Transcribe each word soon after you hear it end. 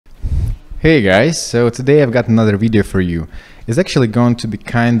Hey guys, so today I've got another video for you. It's actually going to be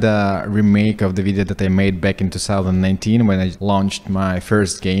kinda remake of the video that I made back in 2019 when I launched my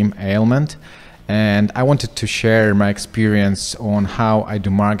first game, Ailment. And I wanted to share my experience on how I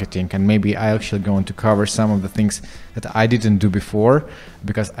do marketing, and maybe I actually going to cover some of the things that I didn't do before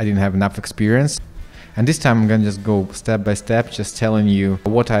because I didn't have enough experience. And this time I'm gonna just go step by step, just telling you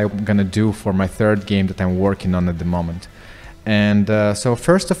what I'm gonna do for my third game that I'm working on at the moment. And so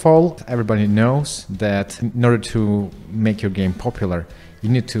first of all, everybody knows that in order to make your game popular, you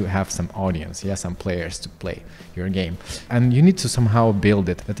need to have some audience, some players to play your game. And you need to somehow build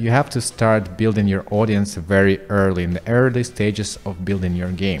it, that you have to start building your audience very early, in the early stages of building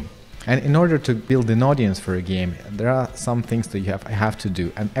your game. And in order to build an audience for a game, there are some things that you have to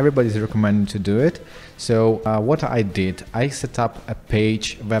do, and everybody's recommended to do it. So what I did, I set up a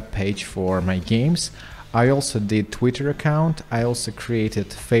web page for my games. I also did Twitter account, I also created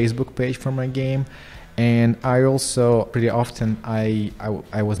Facebook page for my game, and I also pretty often I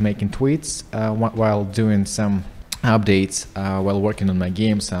was making tweets while doing some updates while working on my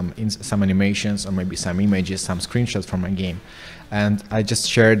game, some animations or maybe some images, some screenshots from my game. And I just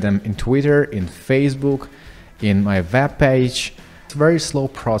shared them in Twitter, in Facebook, in my web page. It's a very slow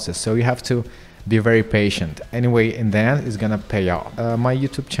process, so you have to be very patient. Anyway, in the end, it's gonna pay off. My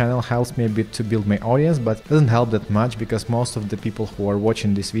YouTube channel helps me a bit to build my audience, but doesn't help that much because most of the people who are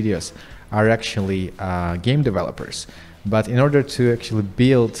watching these videos are actually game developers. But in order to actually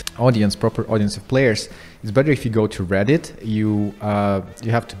build proper audience of players, it's better if you go to Reddit. You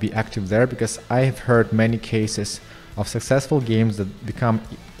have to be active there, because I have heard many cases of successful games that become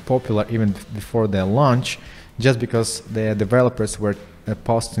popular even before their launch, just because the developers were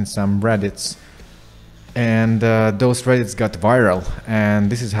posting some Reddits, and those Reddits got viral, and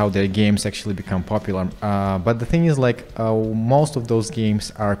this is how their games actually become popular. But the thing is, like, most of those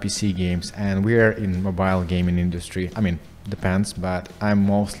games are PC games, and we are in mobile gaming industry. I mean, depends, but I'm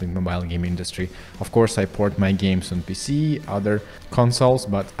mostly in mobile game industry. Of course, I port my games on PC, other consoles,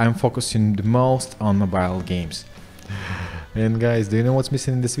 but I'm focusing the most on mobile games. And guys, do you know what's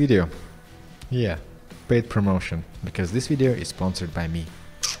missing in this video? Yeah, paid promotion, because this video is sponsored by me.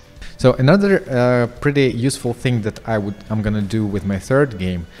 So another pretty useful thing that I'm gonna do with my third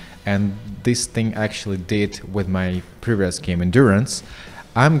game, and this thing actually did with my previous game, Endurance,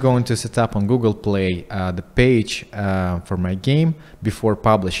 I'm going to set up on Google Play the page for my game before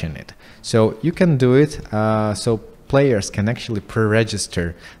publishing it. So you can do it so players can actually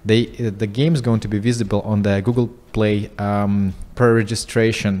pre-register. The game is going to be visible on the Google Play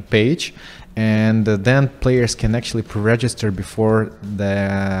pre-registration page, and then players can actually pre-register before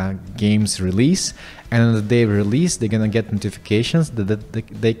the game's release, and on the day of release they're gonna get notifications that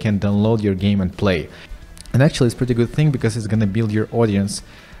they can download your game and play. And actually it's a pretty good thing, because it's gonna build your audience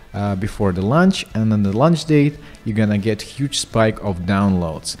before the launch, and on the launch date you're gonna get huge spike of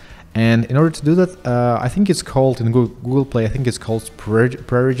downloads. And in order to do that, I think it's called in Google Play, I think it's called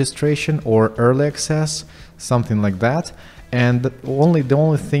pre-registration or early access, something like that. And the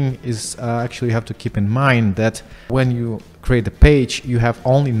only thing is actually you have to keep in mind that when you create a page, you have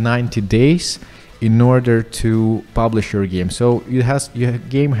only 90 days in order to publish your game. So your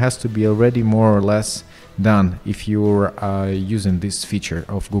game has to be already more or less done if you're using this feature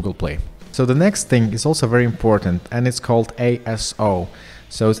of Google Play. So the next thing is also very important, and it's called ASO.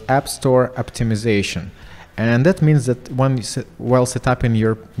 So it's App Store Optimization. And that means that while set up in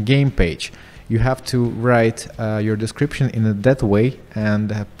your game page, you have to write your description in that way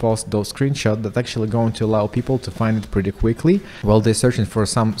and post those screenshots that actually going to allow people to find it pretty quickly while they're searching for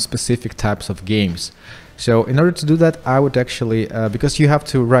some specific types of games. So in order to do that, I would actually, because you have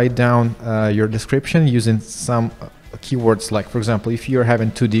to write down your description using some keywords, like for example, if you're having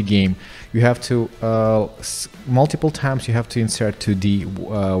 2D game, you have to multiple times you have to insert 2D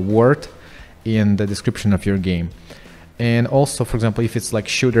word in the description of your game. And also, for example, if it's like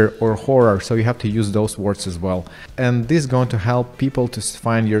shooter or horror, so you have to use those words as well. And this is going to help people to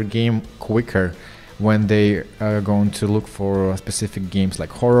find your game quicker when they are going to look for specific games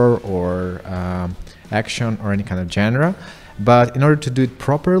like horror or action or any kind of genre. But in order to do it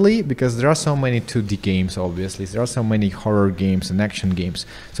properly, because there are so many 2D games, obviously, there are so many horror games and action games.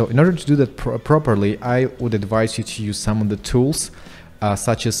 So in order to do that properly, I would advise you to use some of the tools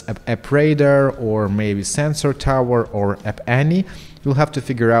such as App Radar or maybe Sensor Tower or App Annie. You'll have to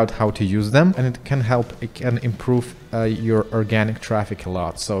figure out how to use them, and it can improve your organic traffic a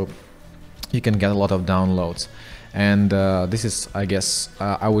lot, so you can get a lot of downloads. And this is, I guess,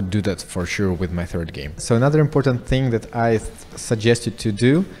 I would do that for sure with my third game. So another important thing that I suggest you to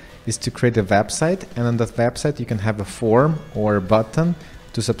do is to create a website, and on that website you can have a form or a button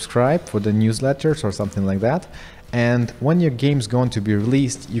to subscribe for the newsletters or something like that. And when your game is going to be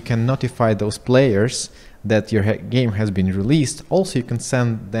released, you can notify those players that your game has been released. Also, you can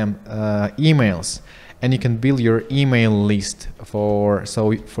send them emails, and you can build your email list for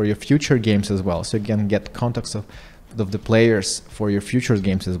your future games as well. So you can get contacts of the players for your future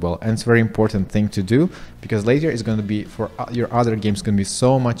games as well. And it's a very important thing to do, because later it's going to be, for your other games, going to be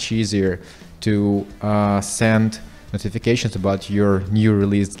so much easier to send notifications about your new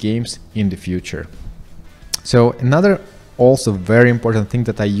released games in the future. So another also very important thing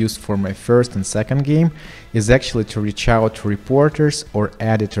that I used for my first and second game is actually to reach out to reporters or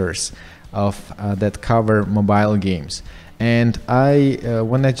editors of that cover mobile games. And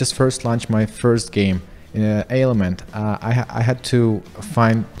when I just first launched my first game, Ailment, I had to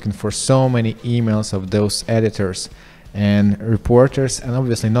find for so many emails of those editors and reporters, and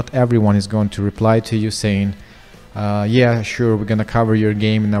obviously not everyone is going to reply to you saying, yeah, sure, we're gonna cover your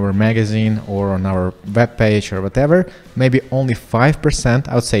game in our magazine or on our web page or whatever. Maybe only 5%,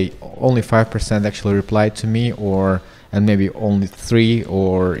 I would say only 5% actually replied to me, and maybe only 3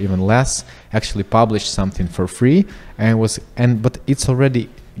 or even less actually published something for free, but it's already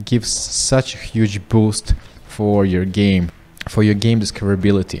gives such a huge boost for your game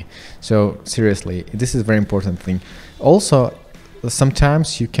discoverability. So seriously, this is a very important thing. Also,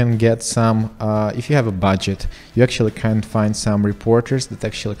 sometimes you can get some, if you have a budget, you actually can find some reporters that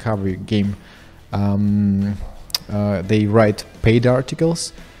actually cover your game. They write paid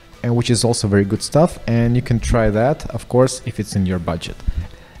articles, and which is also very good stuff, and you can try that, of course, if it's in your budget.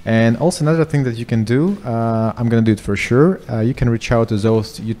 And also another thing that you can do, I'm gonna do it for sure, you can reach out to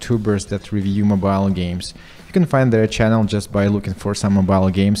those YouTubers that review mobile games. You can find their channel just by looking for some mobile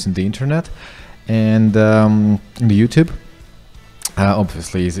games in the internet and in the YouTube.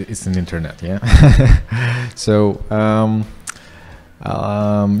 Obviously it's in the internet, yeah. So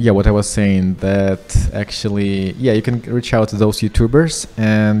yeah, what I was saying, that actually, yeah, you can reach out to those YouTubers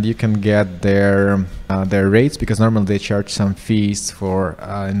and you can get their rates, because normally they charge some fees for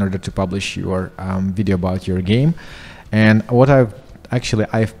in order to publish your video about your game. And what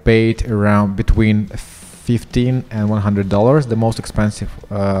I've paid around between $15 and $100. The most expensive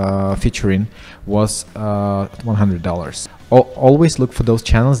featuring was $100. Always look for those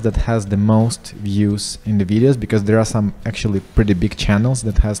channels that has the most views in the videos, because there are some actually pretty big channels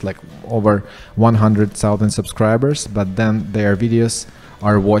that has like over 100,000 subscribers, but then their videos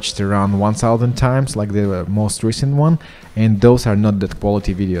are watched around 1,000 times, like the most recent one, and those are not that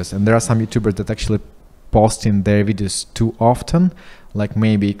quality videos. And there are some YouTubers that actually posting their videos too often, like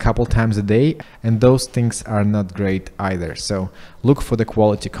maybe a couple times a day, and those things are not great either. So look for the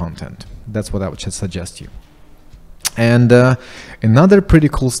quality content. That's what I would suggest you. And another pretty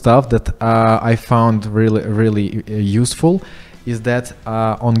cool stuff that I found really useful is that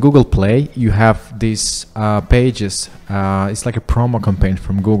on Google Play you have these pages. It's like a promo campaign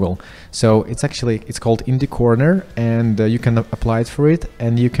from Google. So it's called Indie Corner, and you can apply for it,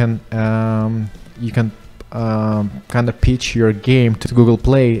 and you can kind of pitch your game to Google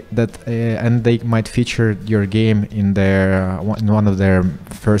Play, and they might feature your game in one of their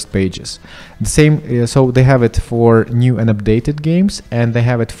first pages. The same, so they have it for new and updated games, and they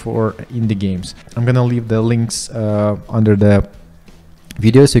have it for indie games. I'm gonna leave the links under the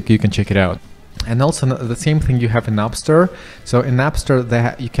video so you can check it out. And also the same thing you have in AppStore. So in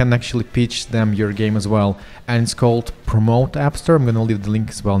AppStore you can actually pitch them your game as well, and it's called Promote AppStore. I'm gonna leave the link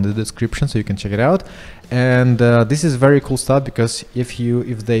as well in the description so you can check it out. And this is very cool stuff, because if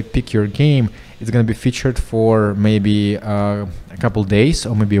they pick your game, it's gonna be featured for maybe a couple days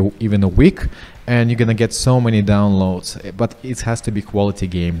or maybe even a week, and you're gonna get so many downloads. But it has to be quality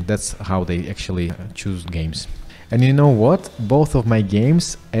game. That's how they actually choose games. And you know what? Both of my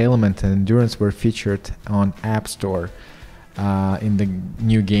games, Ailment and Endurance, were featured on AppStore in the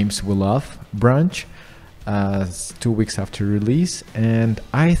New Games We Love branch 2 weeks after release. And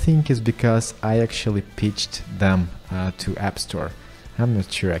I think it's because I actually pitched them to AppStore. I'm not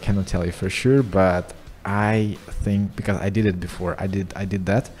sure, I cannot tell you for sure, but I think because I did it before, I did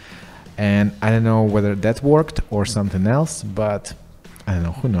that. And I don't know whether that worked or something else, but I don't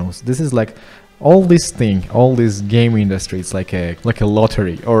know, who knows. This is like all this game industry, it's like a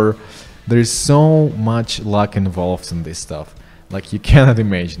lottery, or there's so much luck involved in this stuff, like you cannot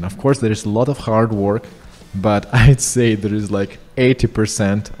imagine. Of course there is a lot of hard work, but I'd say there is like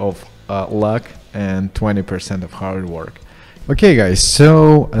 80% of luck and 20% of hard work. Okay guys,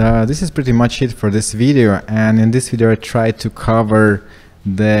 so this is pretty much it for this video, and in this video I tried to cover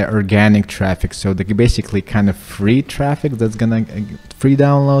the organic traffic, so the basically kind of free traffic that's gonna free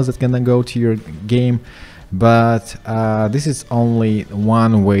downloads that's gonna go to your game But this is only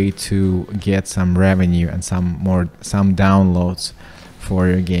one way to get some revenue and some downloads for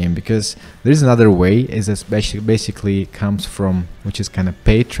your game, because there's another way, is basically comes from, which is kind of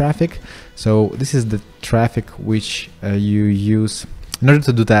paid traffic. So this is the traffic which you use. In order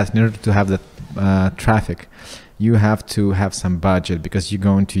to do that, in order to have that traffic, you have to have some budget, because you're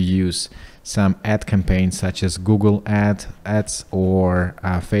going to use some ad campaigns such as Google ads or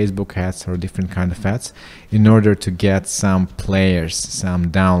Facebook ads or different kind of ads in order to get some players, some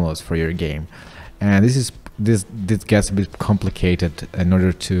downloads for your game. And this gets a bit complicated in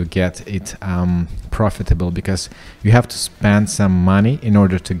order to get it profitable, because you have to spend some money in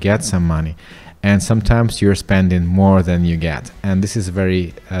order to get some money, and sometimes you're spending more than you get, and this is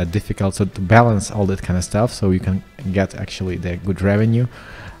very difficult. So to balance all that kind of stuff so you can get actually the good revenue,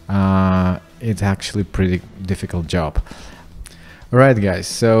 it's actually pretty difficult job. Alright guys,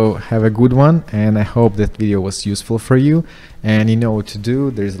 so have a good one, and I hope that video was useful for you. And you know what to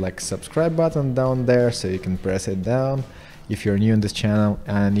do, there's like a subscribe button down there, so you can press it down if you're new on this channel,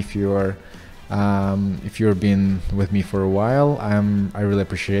 and if you've been with me for a while, I really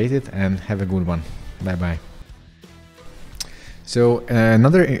appreciate it, and have a good one. Bye bye. So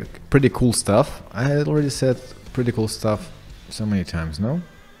another pretty cool stuff, I had already said pretty cool stuff so many times, no?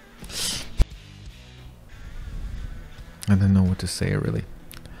 I don't know what to say really.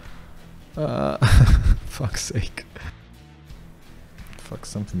 Fuck's sake. Fuck,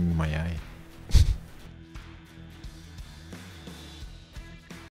 something in my eye.